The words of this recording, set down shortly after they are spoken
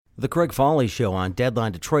The Craig Foley Show on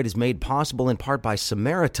Deadline Detroit is made possible in part by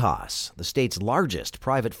Samaritas, the state's largest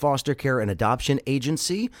private foster care and adoption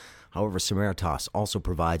agency. However, Samaritas also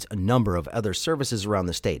provides a number of other services around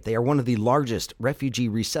the state. They are one of the largest refugee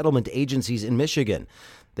resettlement agencies in Michigan.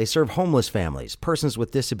 They serve homeless families, persons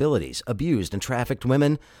with disabilities, abused and trafficked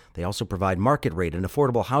women. They also provide market rate and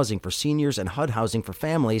affordable housing for seniors and HUD housing for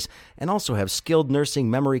families, and also have skilled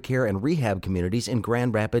nursing, memory care, and rehab communities in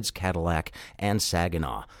Grand Rapids, Cadillac, and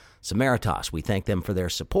Saginaw. Samaritas, we thank them for their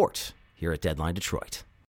support here at Deadline Detroit.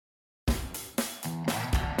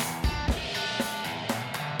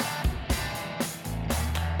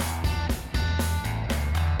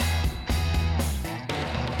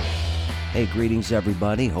 Hey, greetings,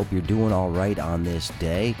 everybody. Hope you're doing all right on this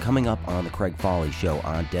day. Coming up on the Craig Foley Show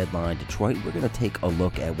on Deadline Detroit, we're going to take a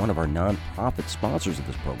look at one of our nonprofit sponsors of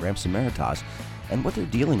this program, Samaritas, and what they're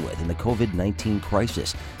dealing with in the COVID-19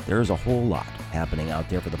 crisis. There is a whole lot happening out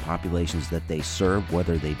there for the populations that they serve,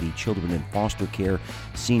 whether they be children in foster care,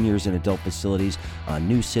 seniors in adult facilities,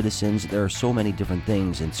 new citizens. There are so many different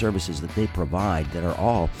things and services that they provide that are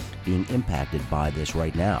all being impacted by this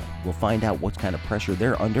right now. We'll find out what kind of pressure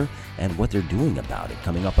they're under and what they're doing about it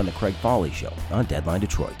coming up on the Craig Foley Show on Deadline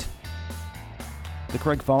Detroit. The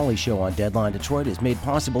Craig Foley Show on Deadline Detroit is made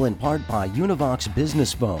possible in part by Univox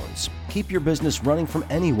Business Phones. Keep your business running from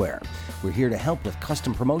anywhere. We're here to help with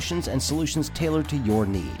custom promotions and solutions tailored to your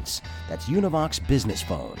needs. That's Univox Business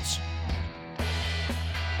Phones.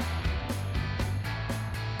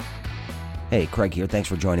 Hey, Craig here. Thanks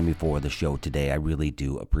for joining me for the show today. I really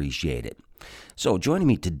do appreciate it. So joining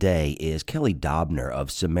me today is Kelli Dobner of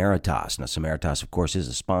Samaritas. Now, Samaritas, of course, is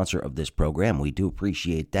a sponsor of this program. We do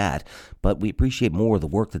appreciate that, but we appreciate more the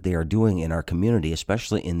work that they are doing in our community,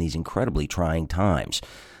 especially in these incredibly trying times.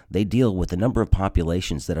 They deal with a number of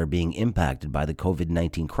populations that are being impacted by the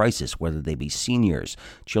COVID-19 crisis, whether they be seniors,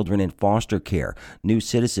 children in foster care, new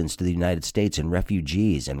citizens to the United States, and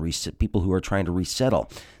refugees, and people who are trying to resettle.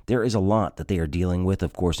 There is a lot that they are dealing with,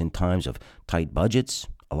 of course, in times of tight budgets,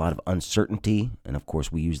 a lot of uncertainty, and of course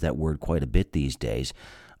we use that word quite a bit these days.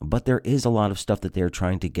 But there is a lot of stuff that they're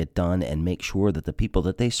trying to get done and make sure that the people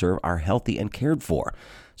that they serve are healthy and cared for.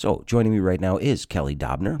 So joining me right now is Kelli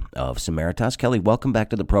Dobner of Samaritas. Kelli, welcome back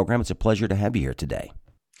to the program. It's a pleasure to have you here today.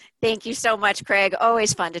 Thank you so much, Craig.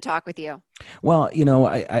 Always fun to talk with you. Well,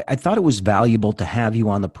 I thought it was valuable to have you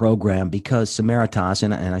on the program because Samaritas,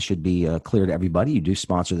 and I should be clear to everybody, you do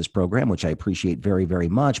sponsor this program, which I appreciate very, very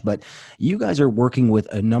much. But you guys are working with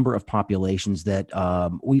a number of populations that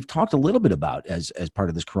we've talked a little bit about as part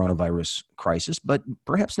of this coronavirus crisis, but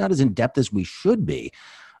perhaps not as in depth as we should be.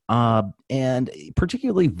 And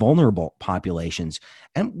particularly vulnerable populations.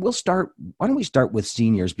 And why don't we start with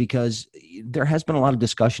seniors, because there has been a lot of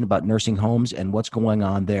discussion about nursing homes and what's going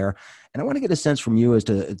on there. And I want to get a sense from you as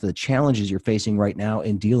to the challenges you're facing right now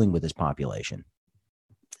in dealing with this population.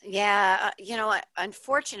 Yeah,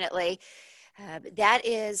 unfortunately, that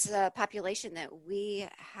is a population that we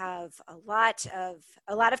have a lot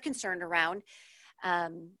of concern around.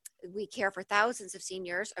 We care for thousands of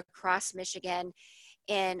seniors across Michigan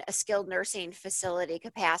in a skilled nursing facility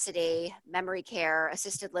capacity, memory care,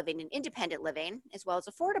 assisted living, and independent living, as well as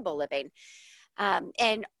affordable living.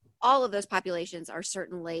 And all of those populations are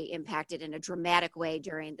certainly impacted in a dramatic way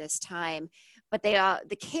during this time, but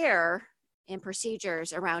the care and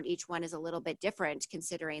procedures around each one is a little bit different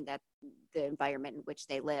considering that the environment in which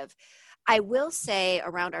they live. I will say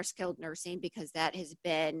around our skilled nursing, because that has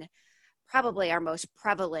been probably our most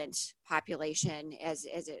prevalent population as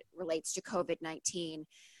it relates to COVID-19.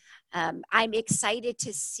 I'm excited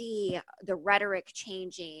to see the rhetoric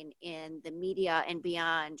changing in the media and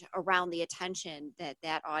beyond around the attention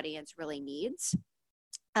that audience really needs.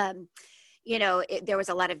 There was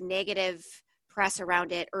a lot of negative press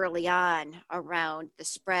around it early on around the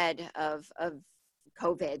spread of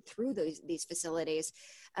COVID through these facilities.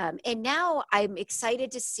 And now I'm excited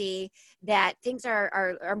to see that things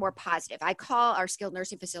are more positive. I call our skilled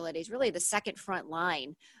nursing facilities really the second front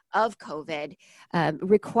line of COVID,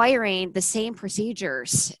 requiring the same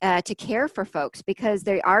procedures to care for folks because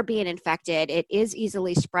they are being infected. It is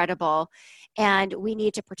easily spreadable, and we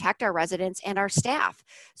need to protect our residents and our staff.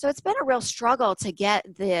 So it's been a real struggle to get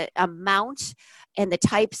the amount and the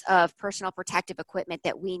types of personal protective equipment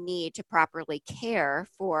that we need to properly care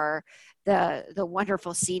for the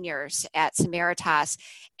wonderful seniors at Samaritas.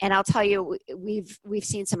 And I'll tell you, we've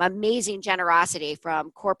seen some amazing generosity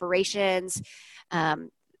from corporations,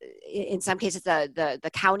 in some cases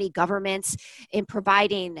the county governments, in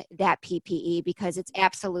providing that PPE because it's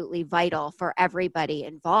absolutely vital for everybody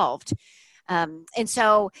involved. And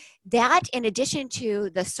so that, in addition to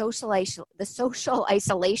the social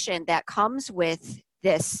isolation that comes with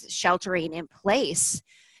this sheltering in place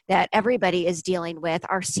that everybody is dealing with,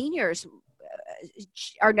 our seniors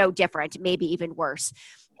are no different, maybe even worse.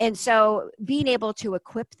 And so being able to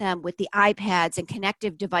equip them with the iPads and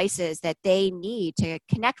connective devices that they need to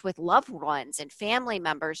connect with loved ones and family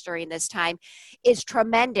members during this time is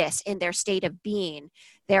tremendous in their state of being,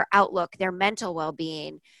 their outlook, their mental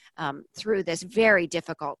well-being through this very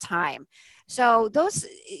difficult time. So those,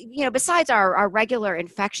 besides our regular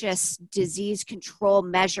infectious disease control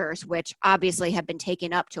measures, which obviously have been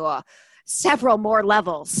taken up to several more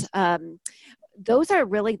levels, those are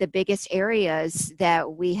really the biggest areas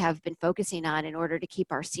that we have been focusing on in order to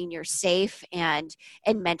keep our seniors safe and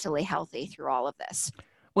mentally healthy through all of this.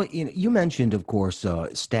 Well, you mentioned, of course,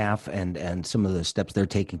 staff and some of the steps they're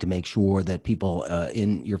taking to make sure that people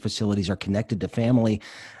in your facilities are connected to family.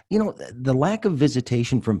 The lack of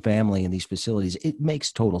visitation from family in these facilities, it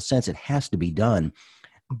makes total sense. It has to be done.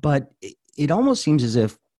 But it almost seems as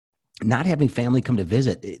if not having family come to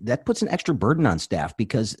visit, that puts an extra burden on staff,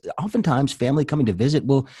 because oftentimes family coming to visit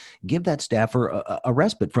will give that staffer a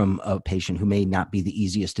respite from a patient who may not be the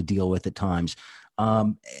easiest to deal with at times.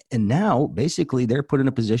 And now basically they're put in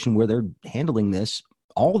a position where they're handling this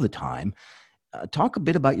all the time. Talk a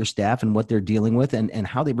bit about your staff and what they're dealing with and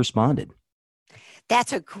how they've responded.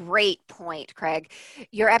 That's a great point, Craig.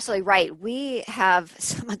 You're absolutely right. We have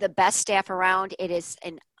some of the best staff around. It is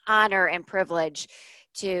an honor and privilege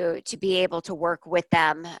to be able to work with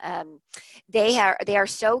them. They are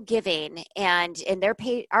so giving, and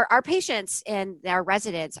our patients and our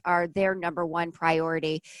residents are their number one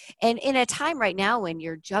priority. And in a time right now when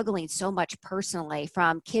you're juggling so much personally,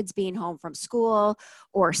 from kids being home from school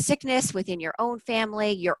or sickness within your own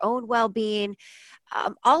family, your own well-being,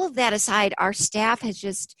 all of that aside, our staff has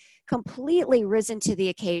just completely risen to the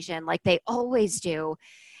occasion, like they always do,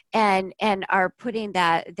 and are putting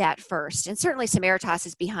that first. And certainly Samaritas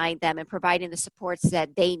is behind them and providing the supports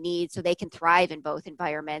that they need so they can thrive in both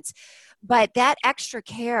environments. But that extra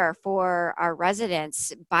care for our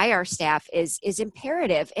residents by our staff is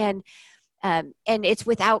imperative. And it's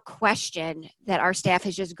without question that our staff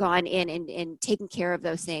has just gone in and taken care of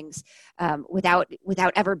those things without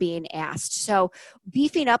ever being asked. So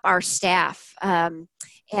beefing up our staff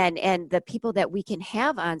and the people that we can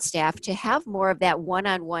have on staff to have more of that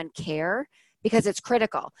one-on-one care, because it's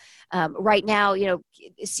critical. Right now,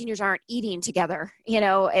 seniors aren't eating together,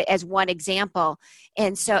 as one example.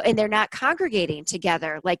 And they're not congregating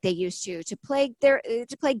together like they used to play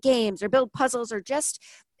games or build puzzles or just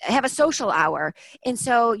have a social hour. And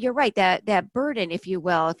so you're right, that burden, if you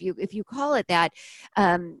will, if you call it that,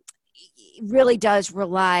 really does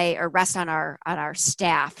rely or rest on our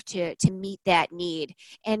staff to meet that need.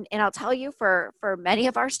 And I'll tell you, for many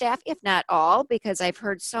of our staff, if not all, because I've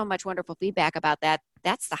heard so much wonderful feedback about that,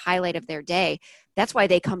 that's the highlight of their day. That's why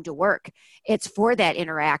they come to work. It's for that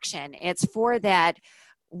interaction. It's for that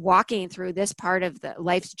walking through this part of the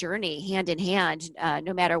life's journey hand in hand,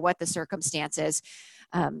 no matter what the circumstances,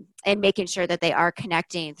 and making sure that they are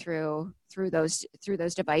connecting through those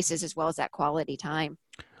devices, as well as that quality time.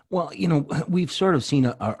 Well, we've sort of seen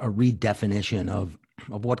a redefinition of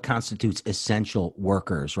what constitutes essential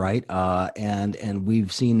workers, right? And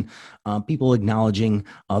we've seen people acknowledging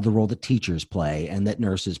the role that teachers play and that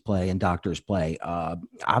nurses play and doctors play.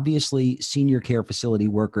 Obviously, senior care facility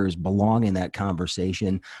workers belong in that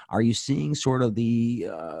conversation. Are you seeing sort of the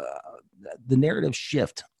narrative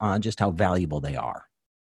shift on just how valuable they are?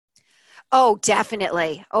 Oh,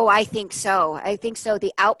 definitely. Oh, I think so.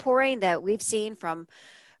 The outpouring that we've seen from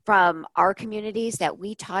our communities that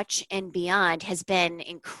we touch and beyond has been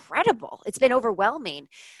incredible. It's been overwhelming.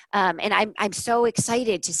 And I'm so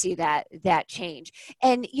excited to see that change.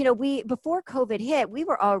 And, before COVID hit, we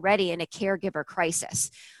were already in a caregiver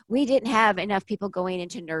crisis. We didn't have enough people going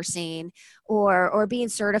into nursing or being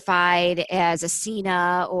certified as a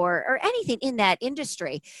CNA or anything in that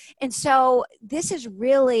industry. And so this is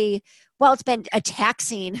really, well, it's been a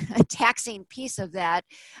taxing piece of that.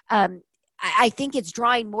 I think it's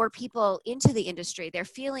drawing more people into the industry. They're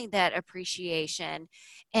feeling that appreciation.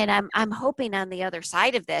 And I'm hoping on the other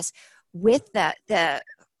side of this, with the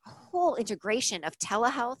whole integration of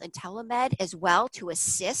telehealth and telemed as well, to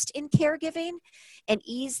assist in caregiving and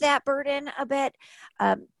ease that burden a bit,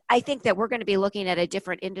 I think that we're going to be looking at a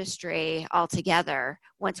different industry altogether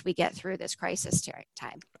once we get through this crisis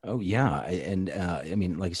time. Oh yeah, and I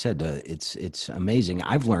mean, like I said, it's amazing.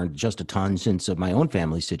 I've learned just a ton since of my own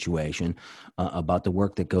family situation about the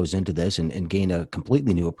work that goes into this, and gain a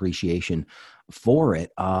completely new appreciation for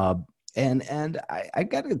it. And I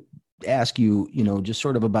got to ask you, just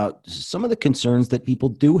sort of about some of the concerns that people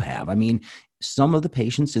do have. I mean, some of the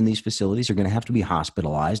patients in these facilities are going to have to be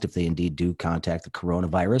hospitalized if they indeed do contact the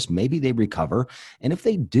coronavirus. Maybe they recover. And if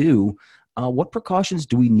they do, what precautions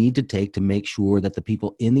do we need to take to make sure that the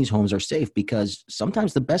people in these homes are safe? Because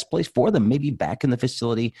sometimes the best place for them may be back in the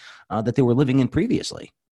facility that they were living in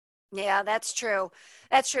previously. Yeah, that's true.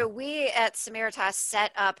 That's true. We at Samaritas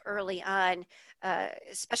set up early on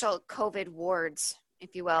special COVID wards,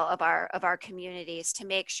 if you will, of our communities to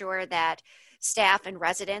make sure that staff and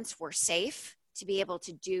residents were safe to be able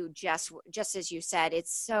to do just as you said.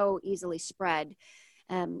 It's so easily spread.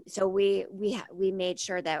 So we made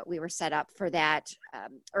sure that we were set up for that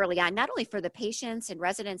early on, not only for the patients and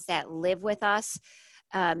residents that live with us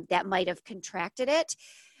that might have contracted it.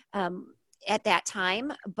 At that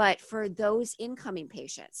time, but for those incoming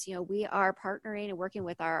patients, we are partnering and working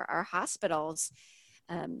with our hospitals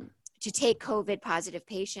to take COVID positive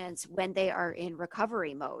patients when they are in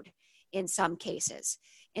recovery mode in some cases.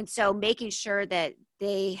 And so making sure that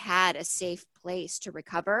they had a safe place to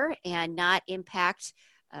recover and not impact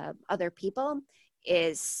other people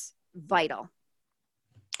is vital.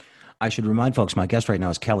 I should remind folks, my guest right now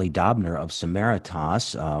is Kelli Dobner of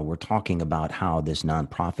Samaritas. We're talking about how this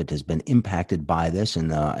nonprofit has been impacted by this,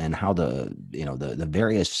 and how the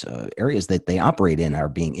various areas that they operate in are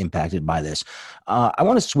being impacted by this. I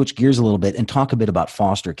want to switch gears a little bit and talk a bit about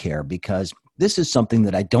foster care, because this is something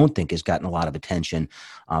that I don't think has gotten a lot of attention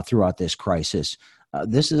throughout this crisis.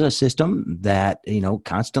 This is a system that,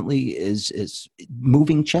 constantly is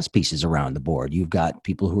moving chess pieces around the board. You've got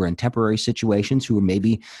people who are in temporary situations who are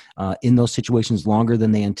maybe in those situations longer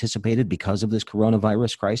than they anticipated because of this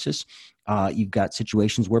coronavirus crisis. You've got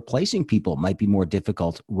situations where placing people might be more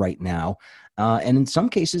difficult right now. And in some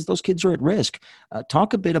cases, those kids are at risk.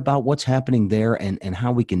 Talk a bit about what's happening there and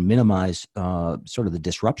how we can minimize sort of the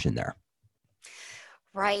disruption there.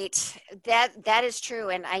 Right. That is true.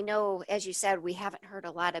 And I know, as you said, we haven't heard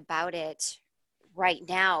a lot about it right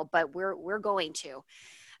now, but we're going to.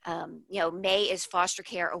 May is Foster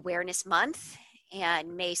Care Awareness Month,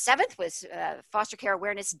 and May 7th was Foster Care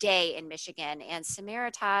Awareness Day in Michigan. And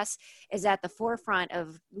Samaritas is at the forefront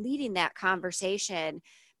of leading that conversation,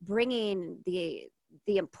 bringing the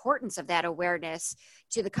importance of that awareness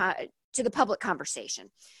to the public conversation,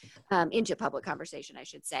 into public conversation, I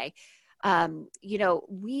should say.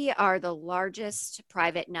 We are the largest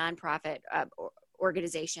private nonprofit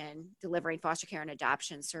organization delivering foster care and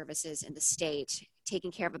adoption services in the state,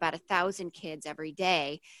 taking care of about 1,000 kids every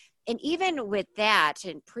day. And even with that,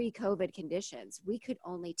 in pre-COVID conditions, we could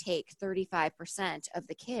only take 35% of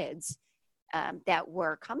the kids that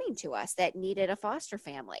were coming to us that needed a foster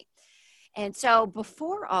family. And so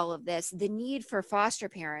before all of this, the need for foster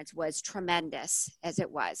parents was tremendous, as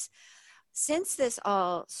it was. Since this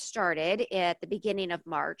all started at the beginning of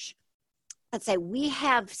March, let's say we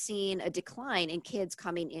have seen a decline in kids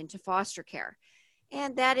coming into foster care.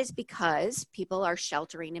 And that is because people are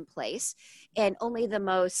sheltering in place, and only the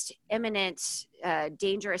most imminent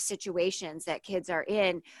dangerous situations that kids are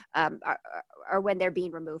in are when they're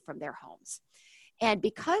being removed from their homes. And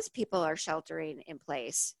because people are sheltering in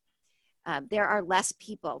place, there are less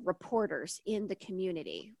people, reporters in the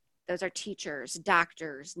community. Those are teachers,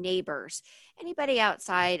 doctors, neighbors, anybody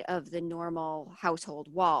outside of the normal household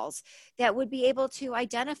walls that would be able to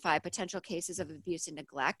identify potential cases of abuse and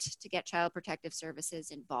neglect to get Child Protective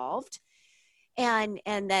Services involved, and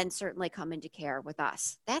then certainly come into care with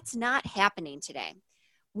us. That's not happening today.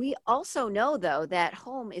 We also know, though, that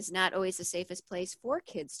home is not always the safest place for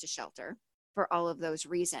kids to shelter for all of those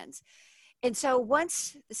reasons. And so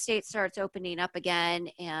once the state starts opening up again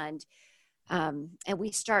and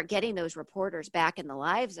we start getting those reporters back in the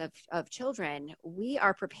lives of children, we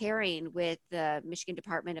are preparing with the Michigan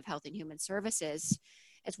Department of Health and Human Services,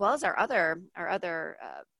 as well as our other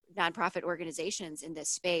nonprofit organizations in this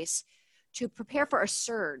space, to prepare for a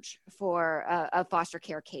surge of foster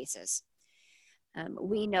care cases.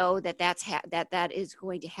 We know that is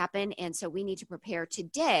going to happen, and so we need to prepare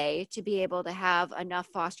today to be able to have enough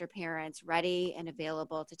foster parents ready and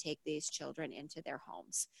available to take these children into their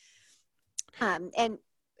homes. And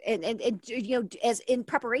as in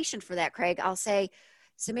preparation for that, Craig, I'll say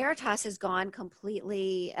Samaritas has gone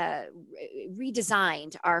completely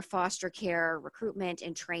redesigned our foster care recruitment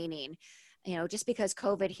and training. Just because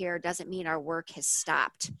COVID here doesn't mean our work has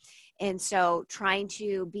stopped. And so trying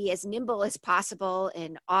to be as nimble as possible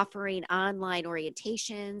in offering online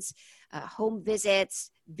orientations, home visits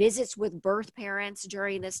with birth parents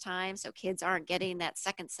during this time, so kids aren't getting that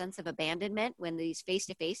second sense of abandonment when these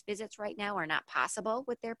face-to-face visits right now are not possible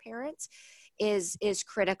with their parents, is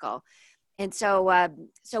critical. And so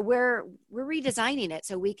we're redesigning it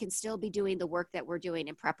so we can still be doing the work that we're doing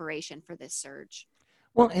in preparation for this surge.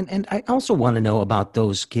 Well, and I also want to know about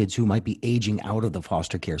those kids who might be aging out of the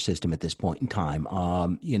foster care system at this point in time.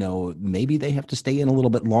 Maybe they have to stay in a little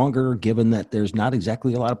bit longer, given that there's not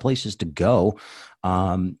exactly a lot of places to go.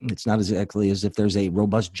 It's not exactly as if there's a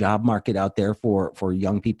robust job market out there for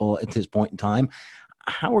young people at this point in time.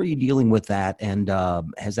 How are you dealing with that? And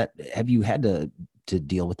have you had to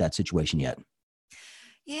deal with that situation yet?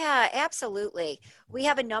 Yeah, absolutely. We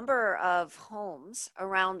have a number of homes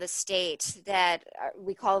around the state that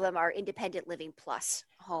we call them our independent living plus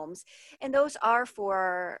homes, and those are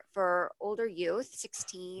for older youth,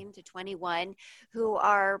 16 to 21, who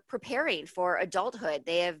are preparing for adulthood.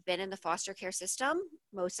 They have been in the foster care system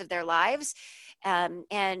most of their lives,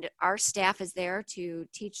 and our staff is there to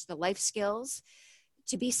teach the life skills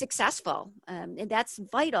to be successful, and that's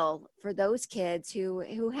vital for those kids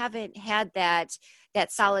who haven't had that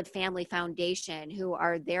solid family foundation, who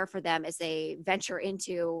are there for them as they venture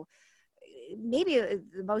into maybe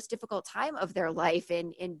the most difficult time of their life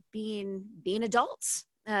in being adults.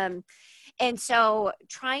 And so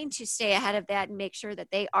trying to stay ahead of that and make sure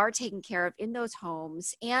that they are taken care of in those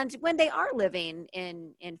homes and when they are living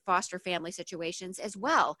in foster family situations as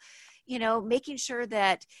well, making sure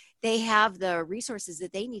that they have the resources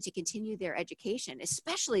that they need to continue their education,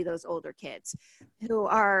 especially those older kids who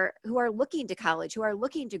are looking to college, who are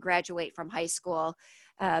looking to graduate from high school,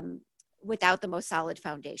 without the most solid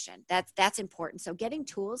foundation. That's important. So getting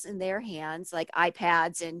tools in their hands like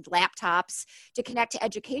iPads and laptops to connect to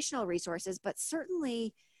educational resources, but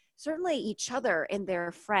certainly each other and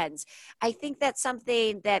their friends. I think that's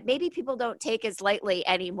something that maybe people don't take as lightly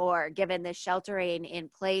anymore, given the sheltering in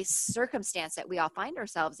place circumstance that we all find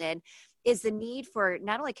ourselves in, is the need for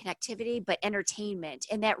not only connectivity, but entertainment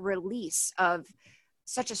and that release of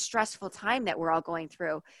such a stressful time that we're all going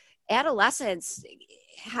through. Adolescents,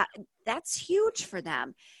 that's huge for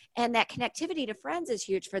them. And that connectivity to friends is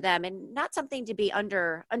huge for them and not something to be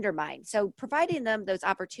undermined. So providing them those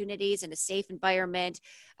opportunities in a safe environment,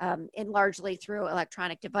 and largely through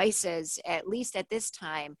electronic devices, at least at this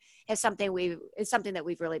time, is something that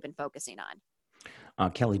we've really been focusing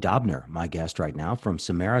on. Kelli Dobner, my guest right now from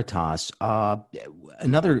Samaritas,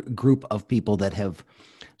 another group of people that have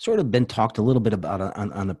sort of been talked a little bit about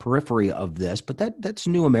on the periphery of this, but that's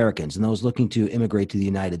new Americans and those looking to immigrate to the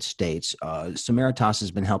United States. Samaritas has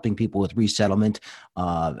been helping people with resettlement,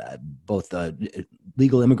 both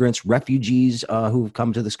legal immigrants, refugees who've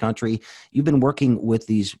come to this country. You've been working with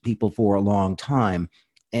these people for a long time,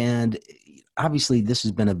 and obviously, this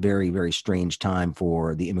has been a very, very strange time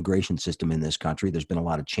for the immigration system in this country. There's been a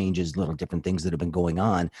lot of changes, little different things that have been going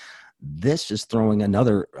on. This is throwing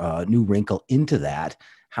another new wrinkle into that.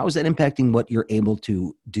 How is that impacting what you're able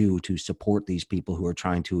to do to support these people who are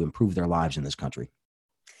trying to improve their lives in this country?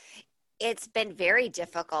 It's been very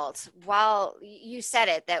difficult. While you said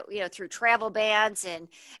it, that through travel bans and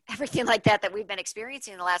everything like that we've been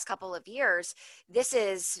experiencing in the last couple of years, this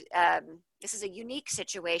is a unique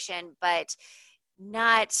situation, but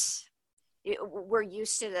not. We're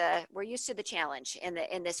used to the challenge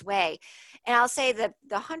in this way, and I'll say that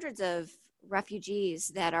the hundreds of refugees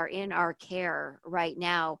that are in our care right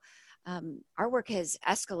now. Our work has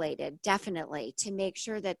escalated definitely to make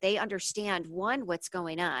sure that they understand what's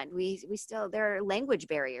going on. There are language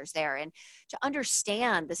barriers there, and to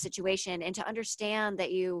understand the situation and to understand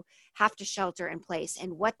that you have to shelter in place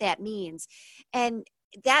and what that means. And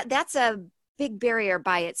that's a big barrier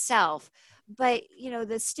by itself. But,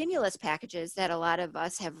 the stimulus packages that a lot of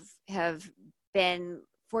us have been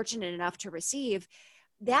fortunate enough to receive,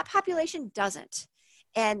 that population doesn't.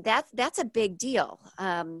 And that's a big deal,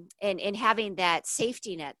 in having that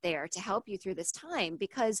safety net there to help you through this time,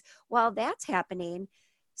 because while that's happening,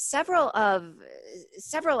 several of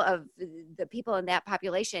the people in that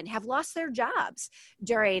population have lost their jobs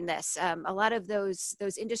during this. A lot of those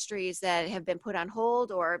industries that have been put on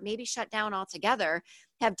hold or maybe shut down altogether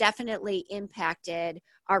have definitely impacted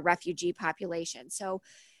our refugee population. So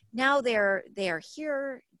now they are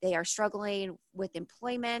here. They are struggling with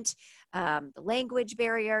employment, the language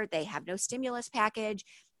barrier. They have no stimulus package,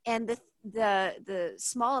 and the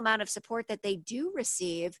small amount of support that they do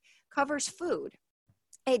receive covers food.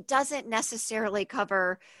 It doesn't necessarily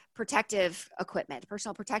cover protective equipment,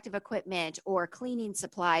 personal protective equipment, or cleaning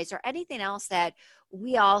supplies, or anything else that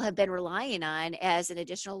we all have been relying on as an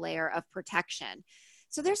additional layer of protection.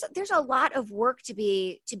 So there's a lot of work to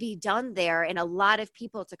be done there, and a lot of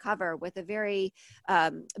people to cover with a very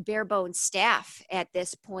bare bones staff at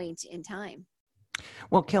this point in time.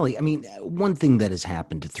 Well, Kelly, I mean, one thing that has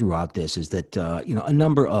happened throughout this is that, a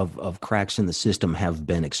number of cracks in the system have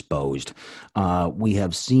been exposed. We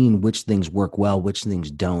have seen which things work well, which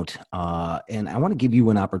things don't. And I want to give you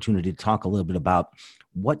an opportunity to talk a little bit about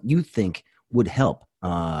what you think would help.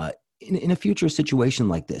 In a future situation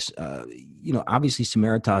like this, obviously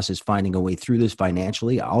Samaritas is finding a way through this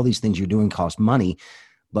financially. All these things you're doing cost money,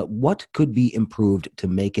 but what could be improved to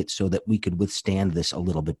make it so that we could withstand this a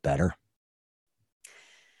little bit better?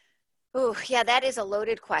 Oh, yeah, that is a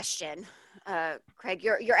loaded question. Craig,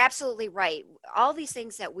 you're absolutely right. All these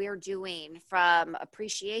things that we're doing, from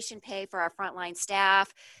appreciation pay for our frontline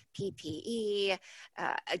staff, PPE,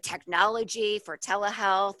 technology for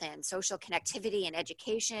telehealth and social connectivity and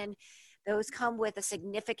education, those come with a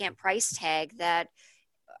significant price tag that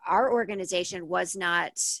our organization was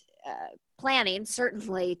not planning,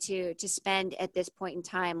 certainly, to spend at this point in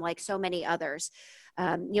time, like so many others.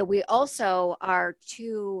 We also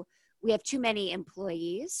we have too many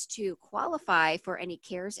employees to qualify for any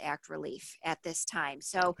CARES Act relief at this time.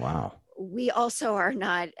 So Wow. we also are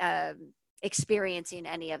not experiencing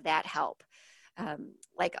any of that help,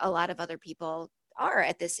 like a lot of other people are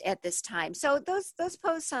at this time. So those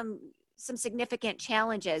pose some significant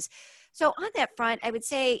challenges. So on that front, I would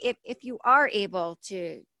say if you are able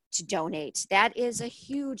to donate, that is a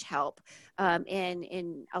huge help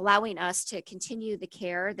in allowing us to continue the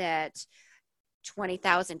care that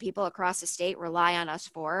 20,000 people across the state rely on us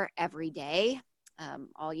for every day,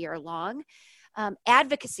 all year long.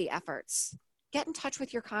 Advocacy efforts. Get in touch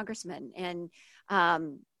with your congressman and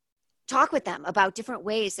talk with them about different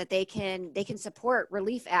ways that they can support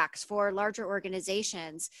relief acts for larger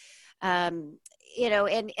organizations. And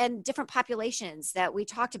different populations that we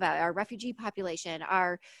talked about, our refugee population,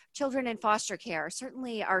 our children in foster care,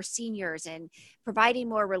 certainly our seniors, and providing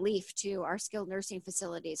more relief to our skilled nursing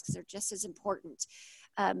facilities because they're just as important.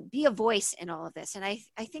 Be a voice in all of this. And I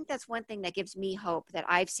think that's one thing that gives me hope that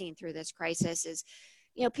I've seen through this crisis is,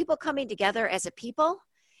 people coming together as a people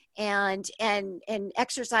and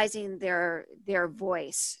exercising their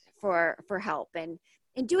voice for help, and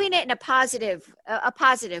doing it in a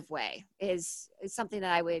positive way is something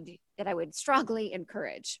that I would strongly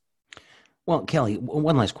encourage. Well, Kelly,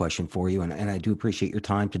 one last question for you, and I do appreciate your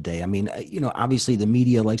time today. I mean, obviously the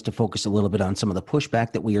media likes to focus a little bit on some of the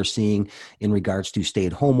pushback that we are seeing in regards to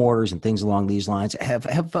stay-at-home orders and things along these lines. Have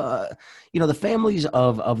the families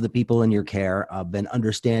of the people in your care been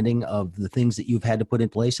understanding of the things that you've had to put in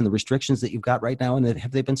place and the restrictions that you've got right now, and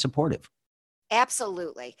have they been supportive?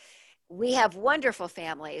 Absolutely. We have wonderful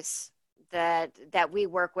families that we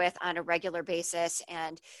work with on a regular basis,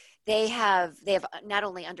 and they have not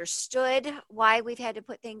only understood why we've had to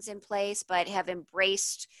put things in place, but have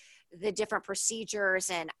embraced the different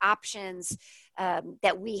procedures and options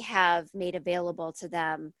that we have made available to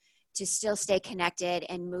them to still stay connected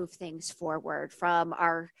and move things forward, from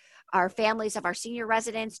our families of our senior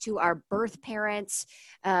residents to our birth parents.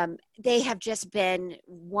 They have just been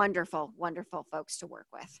wonderful, wonderful folks to work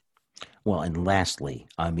with. Well, and lastly,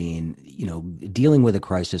 I mean, dealing with a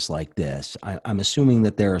crisis like this, I'm assuming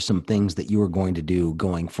that there are some things that you are going to do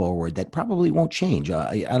going forward that probably won't change.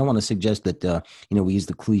 I don't want to suggest that, we use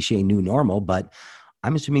the cliche new normal, but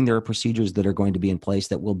I'm assuming there are procedures that are going to be in place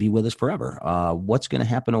that will be with us forever. What's going to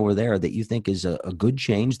happen over there that you think is a good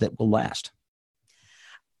change that will last?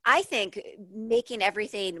 I think making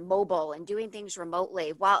everything mobile and doing things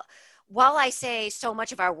remotely, while I say so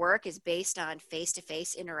much of our work is based on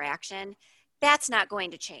face-to-face interaction, that's not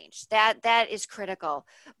going to change. That is critical.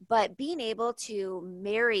 But being able to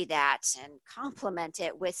marry that and complement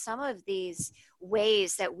it with some of these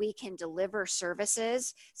ways that we can deliver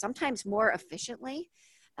services, sometimes more efficiently,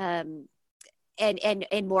 and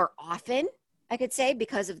more often, I could say,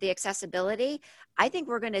 because of the accessibility, I think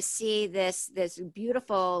we're going to see this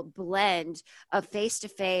beautiful blend of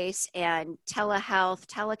face-to-face and telehealth,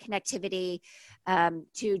 teleconnectivity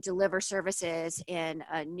to deliver services in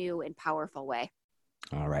a new and powerful way.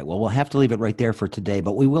 All right. Well, we'll have to leave it right there for today,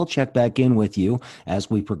 but we will check back in with you as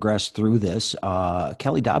we progress through this.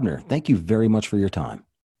 Kelli Dobner, thank you very much for your time.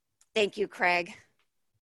 Thank you, Craig.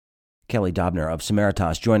 Kelli Dobner of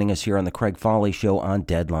Samaritas joining us here on the Craig Foley Show on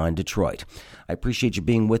Deadline Detroit. I appreciate you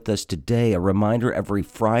being with us today. A reminder, every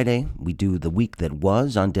Friday we do The Week That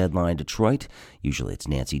Was on Deadline Detroit. Usually it's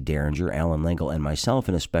Nancy Derringer, Alan Lengel, and myself,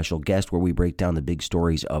 and a special guest where we break down the big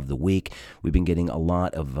stories of the week. We've been getting a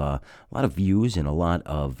lot of views and a lot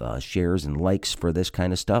of shares and likes for this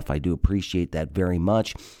kind of stuff. I do appreciate that very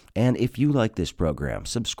much. And if you like this program,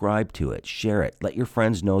 subscribe to it, share it, let your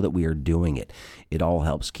friends know that we are doing it. It all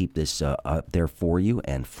helps keep this up there for you,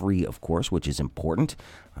 and free, of course, which is important.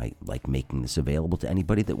 I like making this available to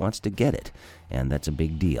anybody that wants to get it, and that's a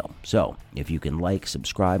big deal. So if you can like,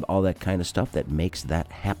 subscribe, all that kind of stuff, that makes that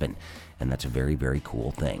happen, and that's a very, very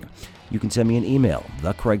cool thing. You can send me an email,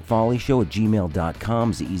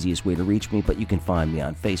 thecraigfolleyshow@gmail.com is the easiest way to reach me, but you can find me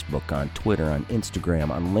on Facebook, on Twitter, on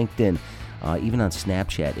Instagram, on LinkedIn, even on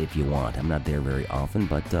Snapchat if you want. I'm not there very often,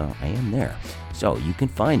 but I am there. So you can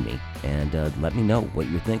find me and let me know what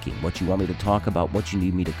you're thinking, what you want me to talk about, what you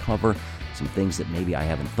need me to cover, some things that maybe I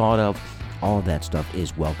haven't thought of. All of that stuff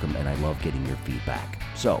is welcome, and I love getting your feedback.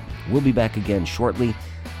 So we'll be back again shortly.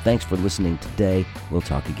 Thanks for listening today. We'll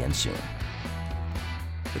talk again soon.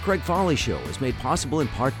 The Craig Foley Show is made possible in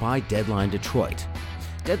part by Deadline Detroit.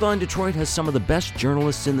 Deadline Detroit has some of the best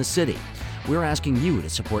journalists in the city. We're asking you to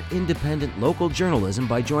support independent local journalism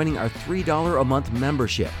by joining our $3 a month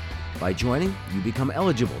membership. By joining, you become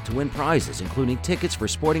eligible to win prizes, including tickets for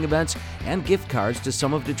sporting events and gift cards to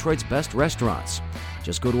some of Detroit's best restaurants.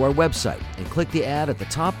 Just go to our website and click the ad at the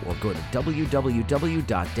top, or go to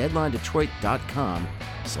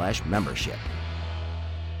www.deadlinedetroit.com/membership.